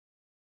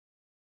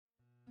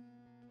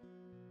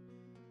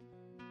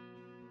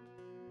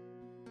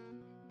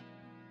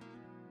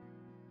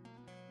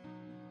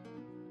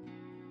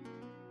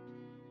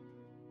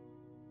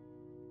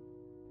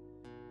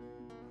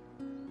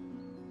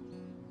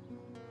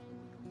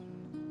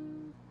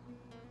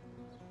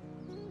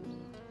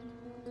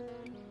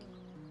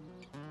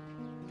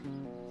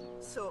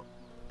So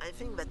I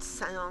think that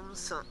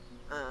science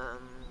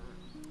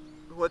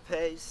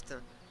replaced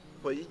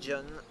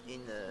religion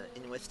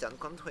in Western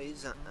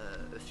countries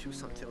a few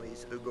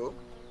centuries ago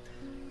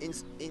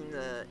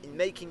in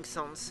making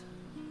sense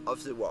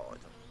of the world.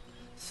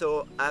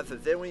 So have a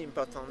very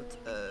important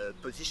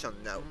position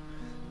now.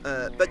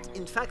 But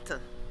in fact,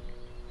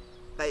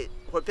 by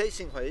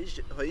replacing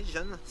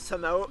religion,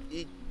 somehow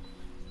it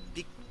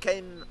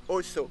became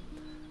also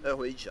a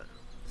religion.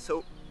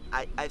 So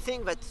I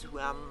think that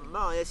we are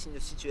more or less in a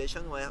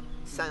situation where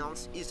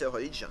science is a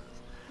religion.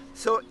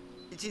 So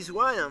it is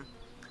why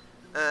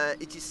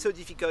it is so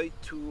difficult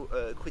to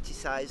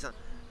criticize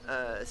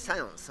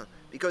science,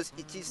 because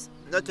it is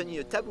not only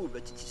a taboo,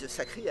 but it is a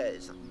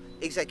sacrilege,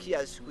 exactly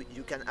as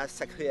you can have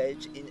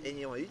sacrilege in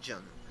any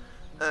religion.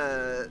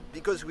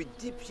 Because we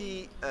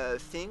deeply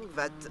think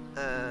that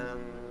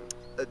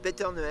a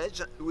better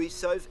knowledge will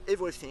solve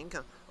everything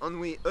and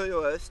will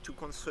allow us to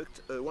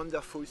construct a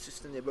wonderful,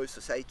 sustainable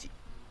society.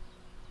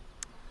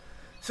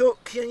 So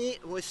clearly,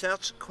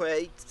 research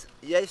creates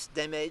less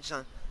damage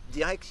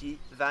directly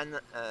than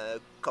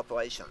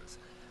corporations.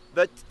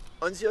 But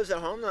on the other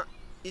hand,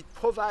 it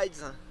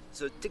provides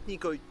the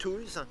technical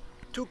tools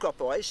to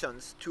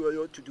corporations to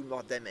allow to do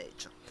more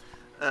damage.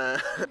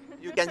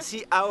 You can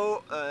see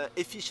how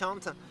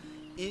efficient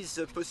is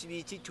the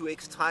possibility to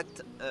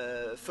extract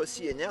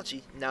fossil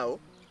energy now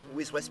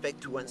with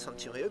respect to 1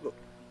 century ago.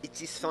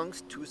 It is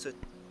thanks to the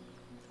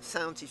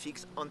scientific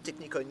and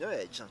technical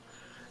knowledge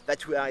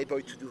that we are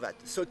able to do that,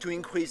 so to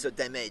increase the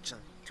damage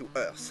to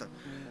Earth.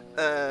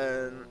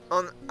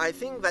 And I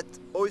think that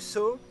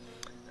also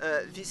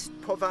this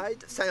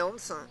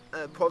science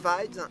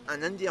provides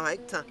an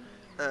indirect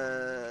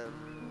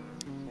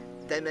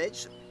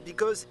damage,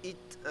 because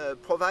it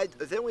provides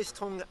a very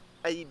strong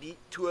alibi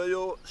to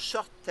allow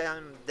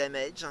short-term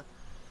damage,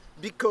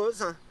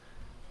 because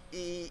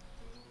it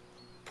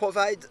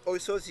provides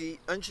also the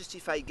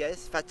unjustified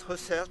guess that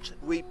research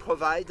will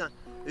provide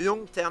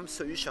long-term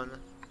solution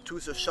to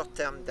the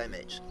short-term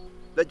damage.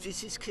 But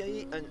this is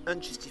clearly an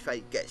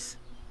unjustified guess.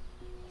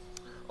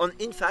 And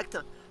in fact,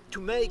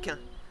 to make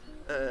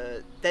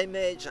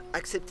damage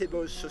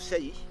acceptable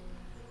socially,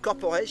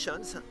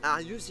 corporations are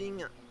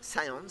using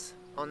science,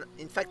 and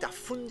in fact are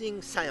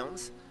funding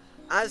science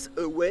as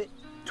a way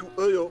to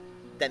allow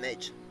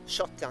damage,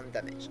 short-term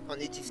damage. And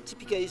it is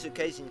typically the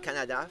case in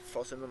Canada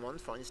for the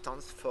moment, for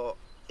instance, for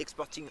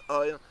exporting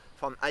oil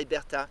from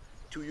Alberta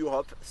to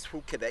Europe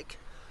through Quebec,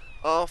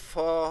 or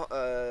for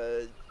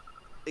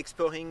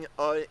exploring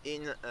oil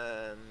in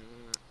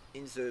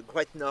the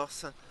Great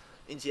North,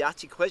 in the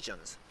Arctic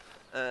regions.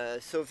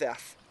 So they are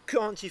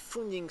currently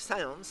funding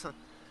science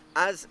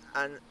as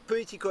a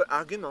political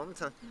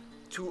argument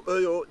to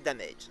allow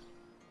damage.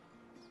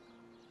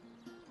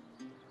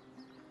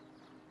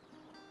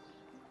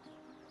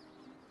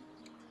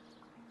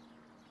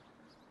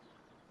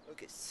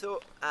 Okay, so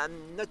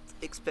I'm not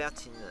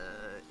expert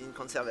in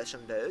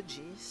conservation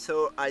biology,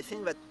 so I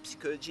think that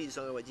psychology is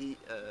already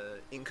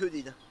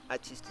included,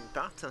 at least in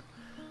part.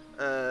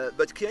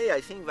 But clearly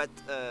I think that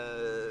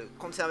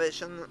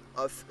conservation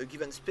of a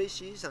given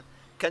species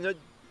cannot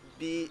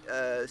be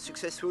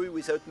successful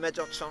without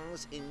major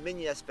change in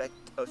many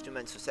aspects of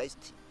human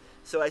society.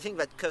 So I think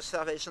that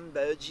conservation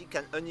biology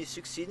can only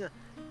succeed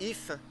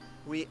if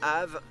we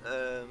have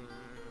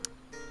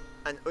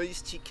an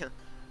holistic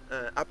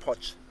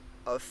approach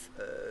of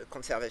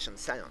conservation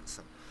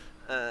science.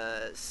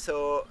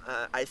 So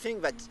I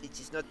think that it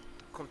is not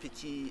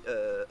completely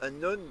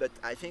unknown, but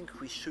I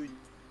think we should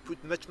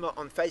put much more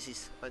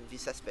emphasis on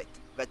this aspect,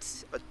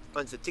 that's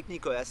on the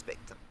technical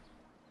aspect.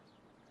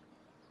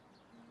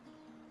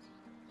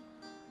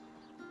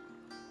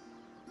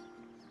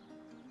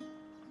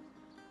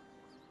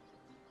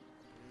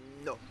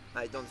 No,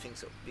 I don't think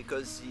so,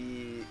 because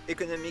the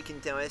economic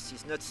interest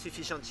is not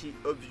sufficiently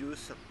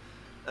obvious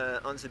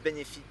and the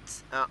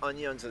benefits are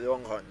only on the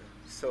long run,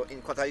 so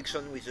in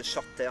contradiction with the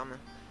short-term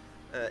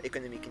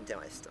economic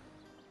interest.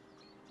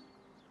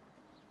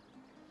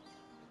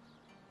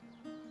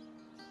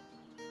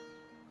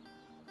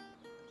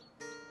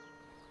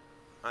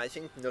 I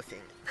think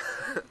nothing.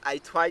 I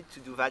tried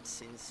to do that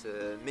since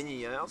many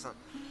years,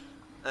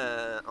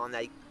 and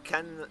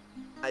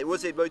I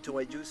was able to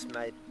reduce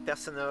my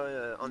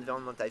personal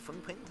environmental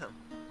footprint,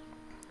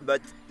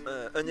 but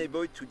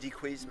unable to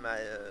decrease my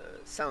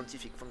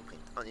scientific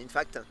footprint. And in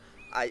fact,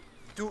 I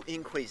do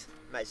increase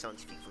my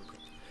scientific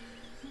footprint.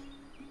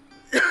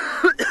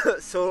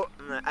 So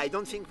I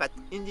don't think that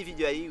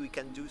individually we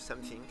can do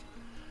something,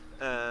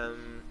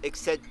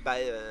 except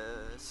by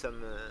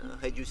some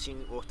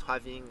reducing or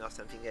traveling or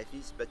something like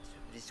this, but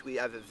this will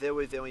have a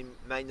very, very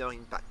minor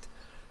impact.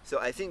 So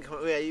I think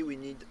really we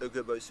need a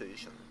global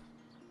solution.